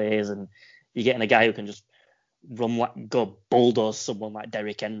trick plays, and you're getting a guy who can just go bulldoze someone like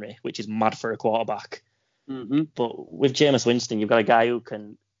Derrick Henry, which is mad for a quarterback. Mm-hmm. But with Jameis Winston, you've got a guy who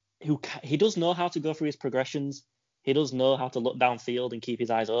he does know how to go through his progressions. He does know how to look downfield and keep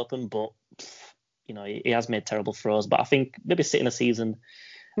his eyes open, but he has made terrible throws. But I think maybe sitting a season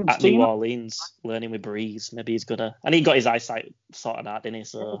at New Orleans, learning with Breeze, maybe he's gonna. And he got his eyesight sorted out, didn't he?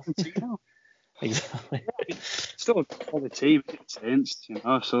 So exactly. Yeah, still a quality team. Saints,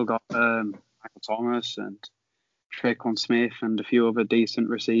 still got Michael Thomas and Traquan Smith and a few other decent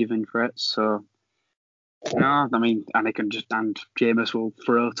receiving threats. So, I mean, and Jameis will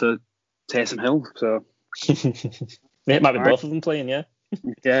throw to Taysom Hill. So it might be both of them playing, yeah.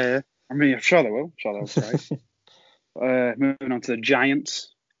 Yeah. I mean, I'm sure they will. Moving on to the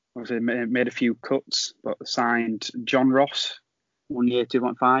Giants. Obviously, made a few cuts, but signed John Ross, 1 year,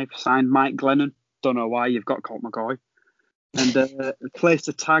 2.5. Signed Mike Glennon. Don't know why. You've got Colt McCoy. And placed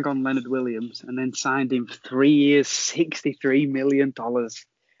a tag on Leonard Williams, and then signed him for 3 years, $63 million.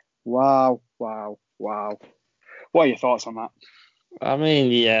 Wow. What are your thoughts on that? I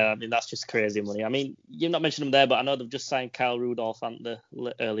mean, that's just crazy money. I mean, you've not mentioned him there, but I know they've just signed Kyle Rudolph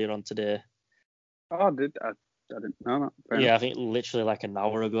earlier on today. Oh, I didn't know that. I think literally like an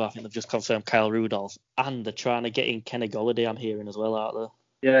hour ago, I think they've just confirmed Kyle Rudolph, and they're trying to get in Kenny Golladay, I'm hearing as well, aren't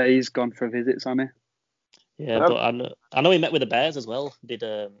they? Yeah, he's gone for visits, hasn't he? Yeah, but I know he met with the Bears as well, did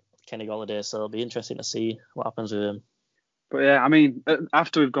Kenny Golladay, so it'll be interesting to see what happens with him. But yeah, I mean,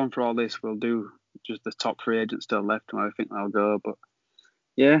 after we've gone through all this, we'll do just the top free agents still left, and I think they'll go. But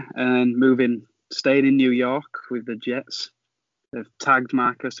yeah, and staying in New York with the Jets, they've tagged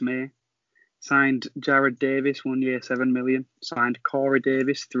Marcus May, signed Jared Davis, 1 year, $7 million, signed Corey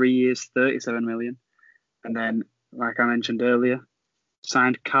Davis, 3 years, $37 million, and then, like I mentioned earlier,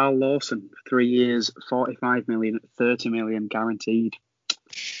 signed Carl Lawson, 3 years, $45 million, $30 million guaranteed.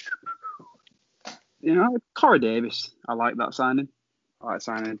 Corey Davis, I like that signing. I like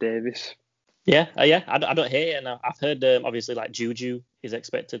signing Davis. Yeah, I don't hate it. And I've heard obviously like Juju is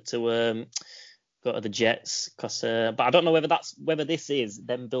expected to go to the Jets, but I don't know whether this is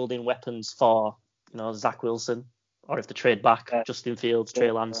them building weapons for Zach Wilson, or if they trade back Justin Fields, Trey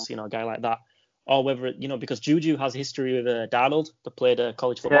Lance, a guy like that, or whether because Juju has history with Darnold. They played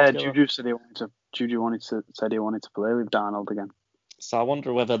college football. Yeah, together. Juju said he wanted to play with Darnold again. So I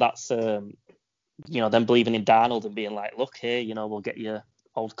wonder whether that's them believing in Darnold and being like, look here, we'll get your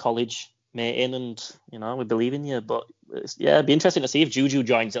old college mate in, and we believe in you. But it'd be interesting to see if Juju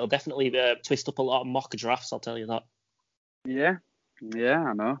joins. It'll definitely twist up a lot of mock drafts, I'll tell you that. Yeah,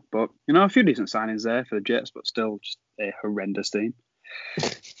 I know. But a few decent signings there for the Jets, but still just a horrendous team.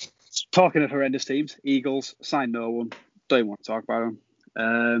 Talking of horrendous teams, Eagles signed no one. Don't even want to talk about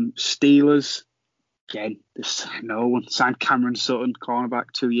them. Steelers, again, they signed no one. Signed Cameron Sutton,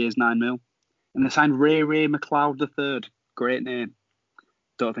 cornerback, 2 years, $9 million. And they signed Ray McLeod III. Great name.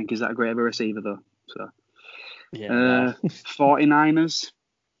 Don't think he's that great of a receiver, though. So, 49ers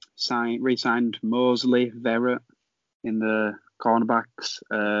re-signed Mosley, Verrett in the cornerbacks.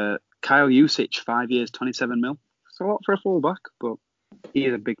 Kyle Usich, 5 years, $27 million. It's a lot for a fullback, but he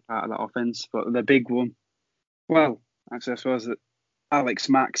is a big part of that offense. But the big one, well, actually, I suppose that Alex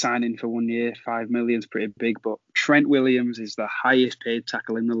Mack signing for 1 year, $5 million is pretty big. But Trent Williams is the highest paid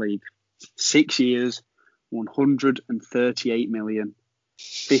tackle in the league. 6 years, $138 million,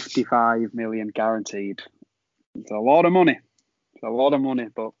 $55 million guaranteed. It's a lot of money.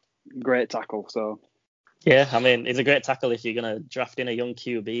 But great tackle. So yeah, I mean, it's a great tackle if you're going to draft in a young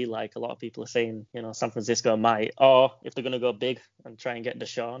QB, like a lot of people are saying, San Francisco might, or if they're going to go big and try and get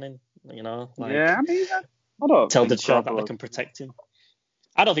Deshaun in, yeah, I mean, I don't tell Deshaun that they can protect him.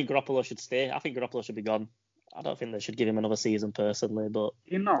 I don't think Garoppolo should stay. I think Garoppolo should be gone. I don't think they should give him another season personally, but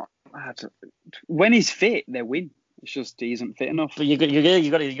when he's fit, they win. It's just he isn't fit enough. But you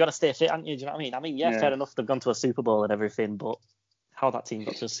got to stay fit, haven't you? Do you know what I mean? I mean, yeah, fair enough. They've gone to a Super Bowl and everything, but How that team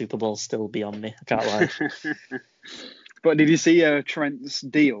got to the Super Bowl still beyond me. I can't lie. But did you see Trent's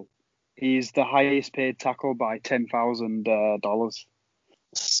deal? He's the highest paid tackle by $10,000.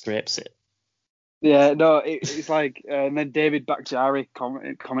 Scrapes it. Yeah, no, it's like, and then David Bakhtiari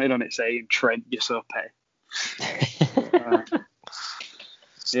commented on it saying, "Trent, you're so pay."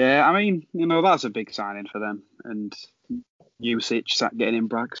 Yeah, I mean, that's a big signing for them. And usage, getting in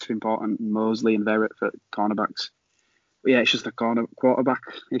Brax, important. Mosley and Verrett for cornerbacks. But yeah, it's just a quarterback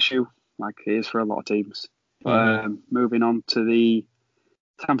issue, like it is for a lot of teams. Moving on to the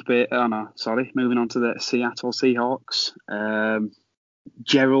moving on to the Seattle Seahawks.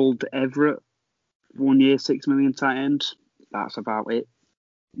 Gerald Everett, 1 year, $6 million tight end. That's about it.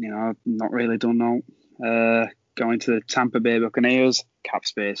 Not really done now. Going to the Tampa Bay Buccaneers. Cap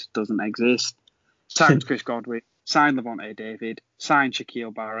space doesn't exist. Signed Chris Godwin. Signed Levante David. Signed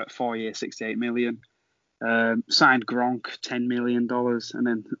Shaquille Barrett, 4 year, $68 million. Signed Gronk, $10 million. And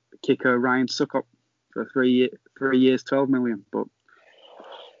then kicker Ryan Succop for 3 years, $12 million. But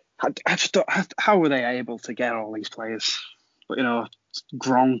I just don't, how were they able to get all these players? But,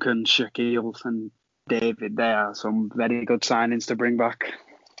 Gronk and Shaquille and David, they are some very good signings to bring back.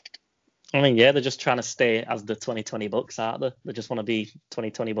 I mean, yeah, they're just trying to stay as the 2020 Bucks, aren't they? They just want to be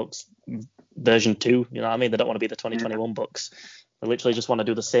 2020 Bucks version 2. You know what I mean? They don't want to be the 2021 Bucks. They literally just want to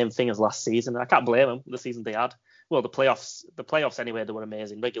do the same thing as last season. And I can't blame them. The season they had. Well, the playoffs anyway, they were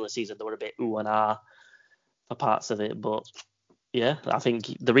amazing. Regular season, they were a bit ooh and ah for parts of it. But yeah, I think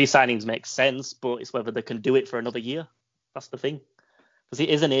the re-signings make sense, but it's whether they can do it for another year. That's the thing. Because it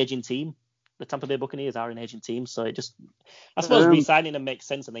is an aging team. The Tampa Bay Buccaneers are an aging team, so I suppose re-signing them makes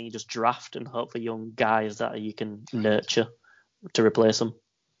sense, and then you just draft and hope for young guys that you can nurture to replace them.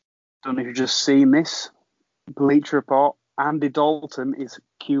 Don't know if you've just seen this. Bleacher Report, Andy Dalton is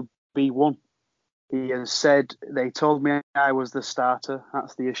QB1. He has said, they told me I was the starter.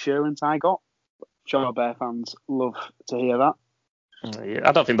 That's the assurance I got. Sure, Bear fans love to hear that. Yeah,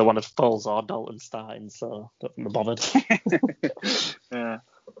 I don't think they wanted Foles or Dalton starting, so I don't think they're bothered. Yeah.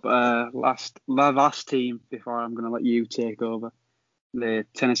 But last team before I'm going to let you take over, the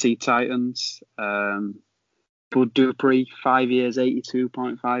Tennessee Titans. Bud Dupree, 5 years,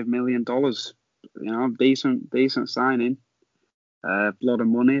 $82.5 million. Decent signing. A lot of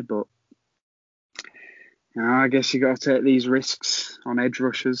money, but I guess you got to take these risks on edge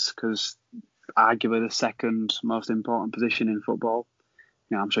rushers because arguably the second most important position in football.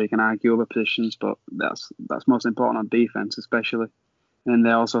 I'm sure you can argue other positions, but that's most important on defense, especially. And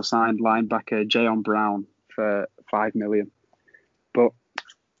they also signed linebacker Jayon Brown for $5 million. But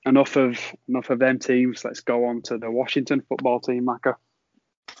enough of them teams. Let's go on to the Washington football team, Maka.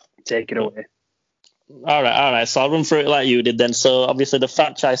 Take it away. All right. So I'll run through it like you did then. So obviously the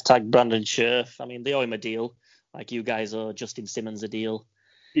franchise tag Brandon Scherf. I mean, they owe him a deal. Like you guys owe Justin Simmons a deal.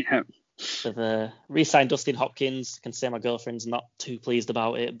 Yeah. They've re-signed Dustin Hopkins. I can say my girlfriend's not too pleased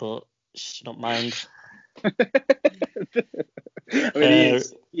about it, but she don't mind. I mean,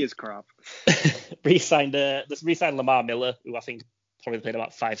 he is crap. re-signed Lamar Miller, who I think probably played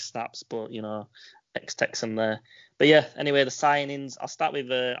about 5 snaps, but ex-Texan there. But yeah, anyway, the signings. I'll start with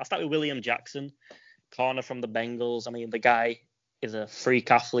William Jackson, corner from the Bengals. I mean, the guy is a freak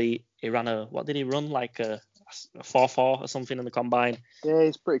athlete. He ran what did he run? Like a 4.4 or something in the combine. Yeah,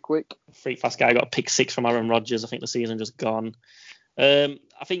 he's pretty quick. Freak fast guy. Got a pick 6 from Aaron Rodgers. I think the season just gone. I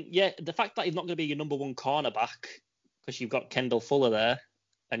think, the fact that he's not going to be your number one cornerback because you've got Kendall Fuller there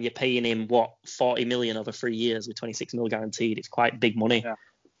and you're paying him, $40 million over 3 years with $26 million guaranteed. It's quite big money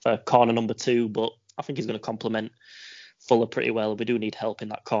for corner number 2, but I think he's going to complement Fuller pretty well. We do need help in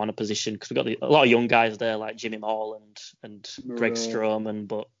that corner position because we've got a lot of young guys there like Jimmy Moore and Greg Stroman.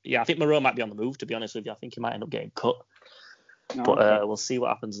 But yeah, I think Moreau might be on the move, to be honest with you. I think he might end up getting cut. We'll see what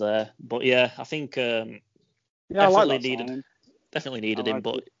happens there. But yeah, I think definitely needed him,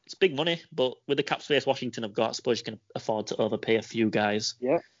 but it's big money. But with the cap space Washington have got, I suppose you can afford to overpay a few guys.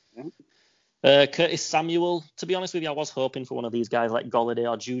 Yeah. Curtis Samuel, to be honest with you, I was hoping for one of these guys like Golladay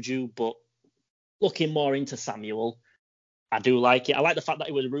or Juju, but looking more into Samuel, I do like it. I like the fact that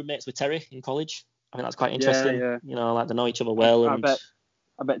he was roommates with Terry in college. I think that's quite interesting. Yeah. Like they know each other well. I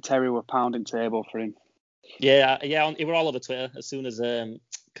bet Terry were pounding table for him. Yeah. He were all over Twitter as soon as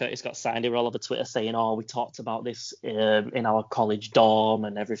Curtis got signed. They were all over Twitter saying, we talked about this in our college dorm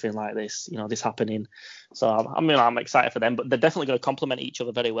and everything like this, this happening. So, I'm excited for them, but they're definitely going to complement each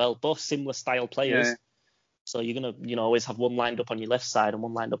other very well. Both similar style players. Yeah. So you're going to, always have one lined up on your left side and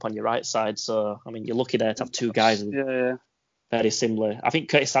one lined up on your right side. So, you're lucky there to have two guys very similar. I think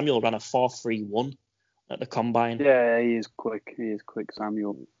Curtis Samuel ran a 4.31 at the combine. Yeah, he is quick.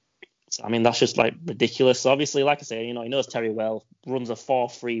 Samuel. So, I mean, that's just like ridiculous. So obviously, like I say, he knows Terry well, runs a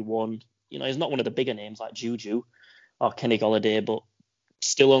 4-3-1. He's not one of the bigger names like Juju or Kenny Golladay, but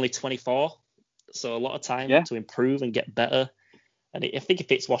still only 24. So a lot of time to improve and get better. And I think it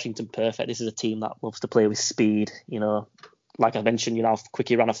fits Washington perfect. This is a team that loves to play with speed. Like I mentioned, how quick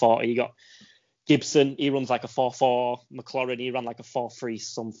he ran a 40. You got Gibson, he runs like a 4-4. McLaurin, he ran like a 4-3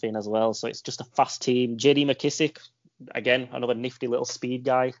 something as well. So it's just a fast team. J.D. McKissick, again, another nifty little speed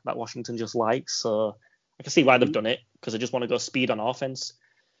guy that Washington just likes. So I can see why they've done it, because they just want to go speed on offense.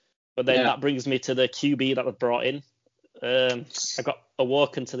 But then that brings me to the QB that they've brought in. I got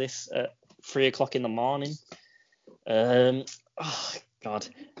awoken to this at 3 o'clock in the morning. Oh, God.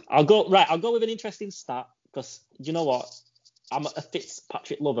 I'll go with an interesting stat, because you know what? I'm a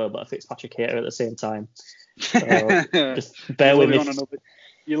Fitzpatrick lover, but a Fitzpatrick hater at the same time. So just bear with me.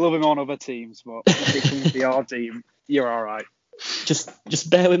 You love him on other teams, but if it comes to your team, you're all right. Just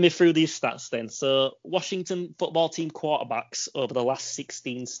bear with me through these stats then. So Washington football team quarterbacks over the last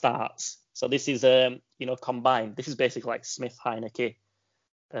 16 starts. So this is combined. This is basically like Smith, Heineke,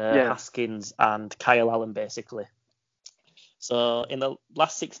 Haskins, and Kyle Allen basically. So in the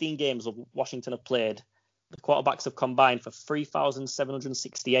last 16 games of Washington have played, the quarterbacks have combined for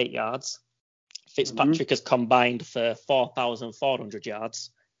 3,768 yards. Fitzpatrick has combined for 4,400 yards.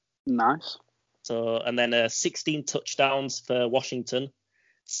 Nice. So, and then 16 touchdowns for Washington,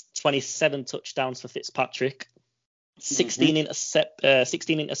 27 touchdowns for Fitzpatrick, 16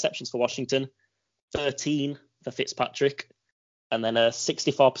 interceptions for Washington, 13 for Fitzpatrick, and then a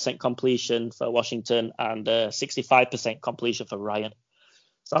 64% completion for Washington and 65% completion for Ryan.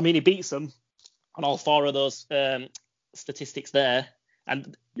 So, I mean, he beats them on all four of those statistics there.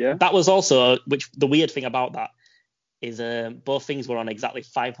 And that was also, which the weird thing about that is both things were on exactly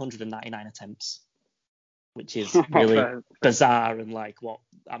 599 attempts, which is really bizarre. And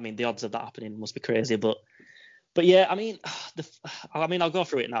the odds of that happening must be crazy. But yeah, I mean, I'll go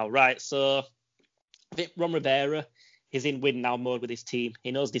through it now. Right. So I think Ron Rivera is in win now mode with his team.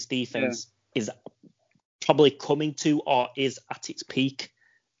 He knows this defense is probably coming to or is at its peak.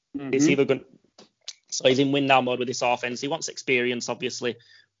 It's either going. So he's in win now mode with this offense. He wants experience, obviously,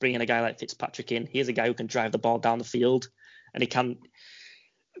 bringing a guy like Fitzpatrick in. He's a guy who can drive the ball down the field, and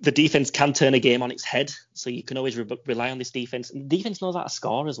the defense can turn a game on its head. So you can always rely on this defense. And the defense knows how to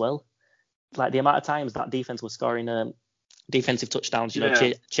score as well. Like the amount of times that defense was scoring defensive touchdowns.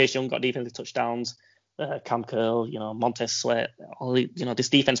 Chase Young got defensive touchdowns. Cam Curl, Montez Sweat. This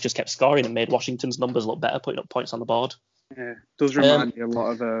defense just kept scoring and made Washington's numbers look better, putting up points on the board. Yeah, it does remind me a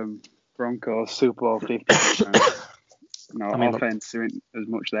lot of Broncos Super Bowl 50. Offense isn't as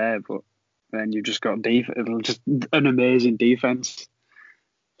much there, but then you've just got just an amazing defense.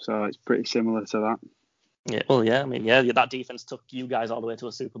 So it's pretty similar to that. Yeah, well, yeah. I mean, that defense took you guys all the way to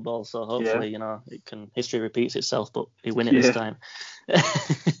a Super Bowl. So hopefully, history repeats itself, but you win it this time.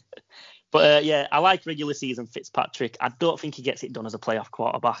 But I like regular season Fitzpatrick. I don't think he gets it done as a playoff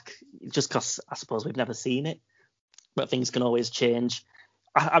quarterback, just because I suppose we've never seen it. But things can always change.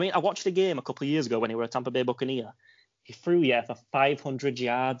 I mean, I watched a game a couple of years ago when he were a Tampa Bay Buccaneer. He threw for 500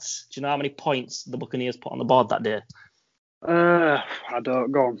 yards. Do you know how many points the Buccaneers put on the board that day? I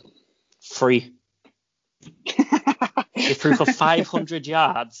don't. Go on. 3. He threw for 500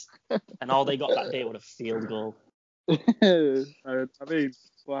 yards, and all they got that day was a field goal. I mean,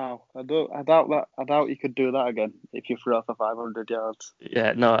 wow. I doubt you could do that again if you threw out for 500 yards.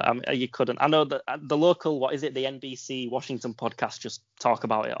 Yeah, no, you couldn't. I know that the local, the NBC Washington podcast just talk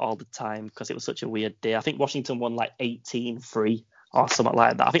about it all the time because it was such a weird day. I think Washington won 18-3 or something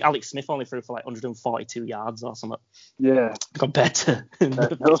like that. I think Alex Smith only threw for 142 yards or something. Yeah. Compared to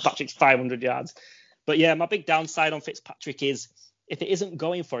Fitzpatrick's 500 yards. But yeah, my big downside on Fitzpatrick is if it isn't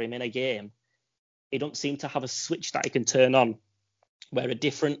going for him in a game, he don't seem to have a switch that he can turn on where a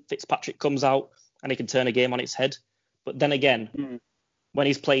different Fitzpatrick comes out and he can turn a game on its head. But then again, when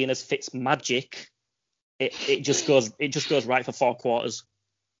he's playing as Fitzmagic, it just goes right for 4 quarters.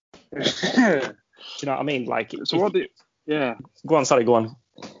 Do you know what I mean? Go on. I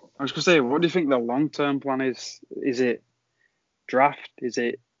was going to say, what do you think the long-term plan is? Is it draft? Is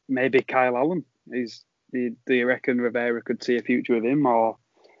it maybe Kyle Allen? Do you reckon Rivera could see a future with him? Or,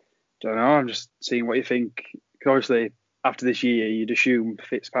 I don't know, I'm just seeing what you think. Obviously, after this year, you'd assume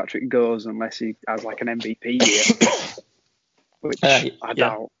Fitzpatrick goes unless he has an MVP year, which I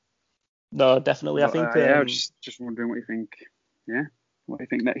doubt. No, definitely. But, I think. I'm just wondering what you think. Yeah, what do you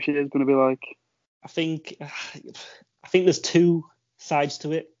think next year is going to be like? I think there's 2 sides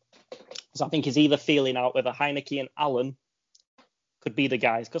to it. So I think he's either feeling out whether Heineke and Allen could be the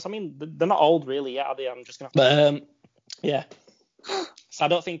guys, because I mean they're not old really yet, are they? I'm just gonna. But So I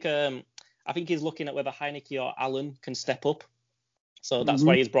don't think I think he's looking at whether Heineke or Allen can step up. So that's Mhm.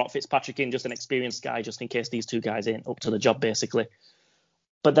 why he's brought Fitzpatrick in, just an experienced guy, just in case these two guys ain't up to the job, basically.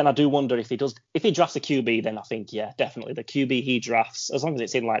 But then I do wonder if he drafts a QB, then I think, yeah, definitely the QB he drafts, as long as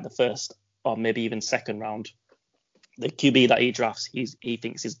it's in like the first or maybe even second round, the QB that he drafts, he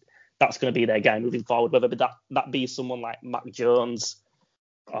thinks that's going to be their guy moving forward. Whether that be someone like Mac Jones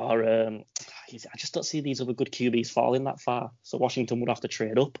or I just don't see these other good QBs falling that far. So Washington would have to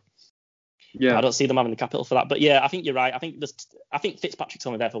trade up. Yeah. I don't see them having the capital for that. But yeah, I think you're right. I think Fitzpatrick's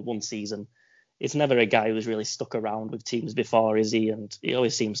only there for one season. It's never a guy who's really stuck around with teams before, is he? And he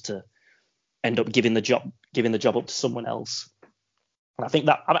always seems to end up giving the job up to someone else. And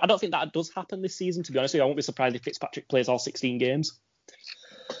I don't think that does happen this season, to be honest with you. I won't be surprised if Fitzpatrick plays all 16 games.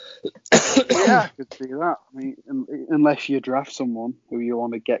 Yeah, I could see that. I mean, unless you draft someone who you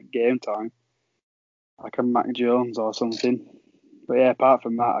want to get game time, like a Mac Jones or something. But yeah, apart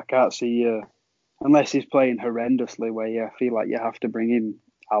from that, I can't see unless he's playing horrendously, where you feel like you have to bring in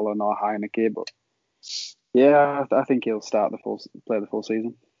Allen or Heineke. But yeah, I think he'll play the full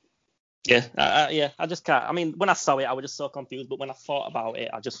season. Yeah, I just can't. I mean, when I saw it, I was just so confused. But when I thought about it,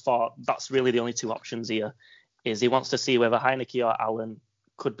 I just thought that's really the only two options here. Is he wants to see whether Heineke or Allen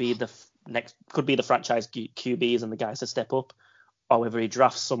could be the franchise QBs and the guys to step up, or whether he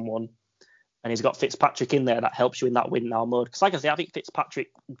drafts someone and he's got Fitzpatrick in there that helps you in that win now mode. Because like I say, I think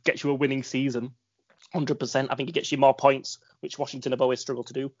Fitzpatrick gets you a winning season, 100%. I think he gets you more points, which Washington have always struggled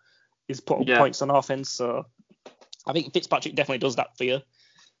to do, is put up points on offense. So I think Fitzpatrick definitely does that for you.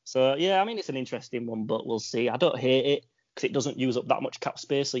 So yeah, I mean, it's an interesting one, but we'll see. I don't hate it because it doesn't use up that much cap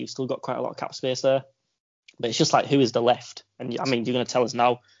space, so you've still got quite a lot of cap space there. But it's just like, who is the left? And I mean, you're going to tell us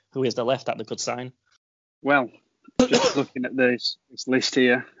now who is the left that they could sign? Well, just looking at this list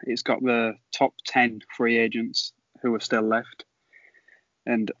here, it's got the top 10 free agents who are still left.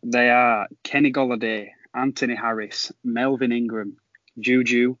 And they are Kenny Golladay, Anthony Harris, Melvin Ingram,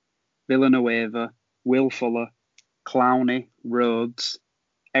 Juju, Villanueva, Will Fuller, Clowney, Rhodes,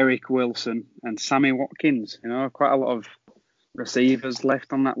 Eric Wilson, and Sammy Watkins. Quite a lot of receivers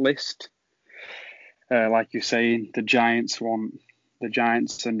left on that list. Like you're saying, the Giants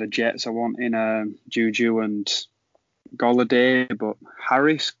and the Jets are wanting Juju and Golladay, but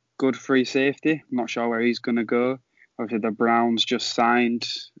Harris, good free safety. I'm not sure where he's going to go. Obviously, the Browns just signed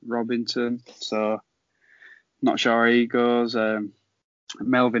Robinson, so not sure where he goes.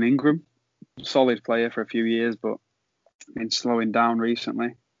 Melvin Ingram, solid player for a few years, but been slowing down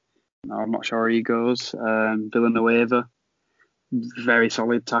recently. No, I'm not sure where he goes. Villanueva, very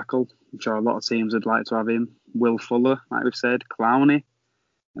solid tackle. I'm sure a lot of teams would like to have him. Will Fuller, like we've said. Clowney.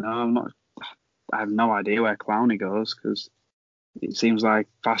 I have no idea where Clowney goes because it seems like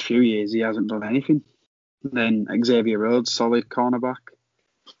past few years he hasn't done anything. Then Xavier Rhodes, solid cornerback.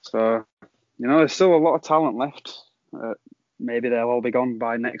 So, there's still a lot of talent left. Maybe they'll all be gone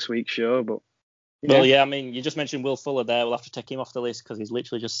by next week's show, but well, yeah, I mean, you just mentioned Will Fuller there. We'll have to take him off the list because he's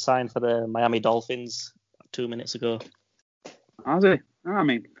literally just signed for the Miami Dolphins 2 minutes ago. Has he? I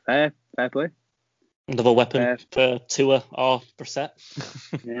mean, fair play. Another weapon for Tua or Brissett.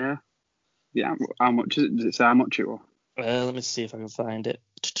 Yeah. Yeah. How much is it? Does it say how much it was? Let me see if I can find it.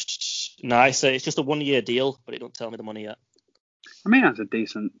 No, it's just a 1 year deal, but it don't tell me the money yet. I mean, that's a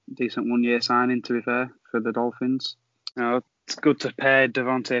decent 1 year signing, to be fair, for the Dolphins. It's good to pair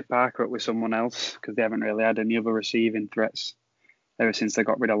Devontae Parker up with someone else because they haven't really had any other receiving threats ever since they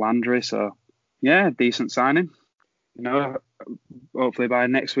got rid of Landry. So, yeah, decent signing. Hopefully by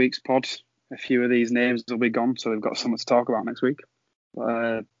next week's pod, a few of these names will be gone, so we've got something to talk about next week.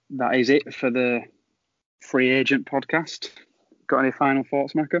 But that is it for the free agent podcast. Got any final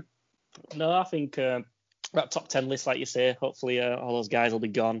thoughts, Macca? No, I think that top 10 list, like you say, hopefully all those guys will be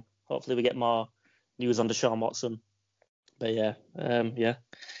gone. Hopefully we get more news on Deshaun Watson. But yeah.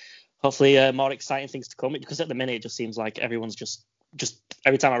 Hopefully more exciting things to come, because at the minute it just seems like everyone's just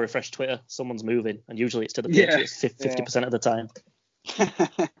every time I refresh Twitter, someone's moving, and usually it's to the Patriots 50% of the time.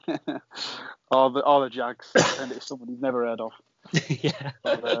 All the Jags, and it's someone you've never heard of. Yeah.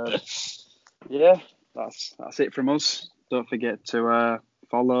 But, yeah, that's it from us. Don't forget to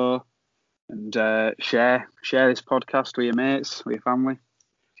follow and share this podcast with your mates, with your family.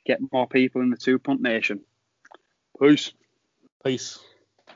 Get more people in the Two Punt Nation. Peace.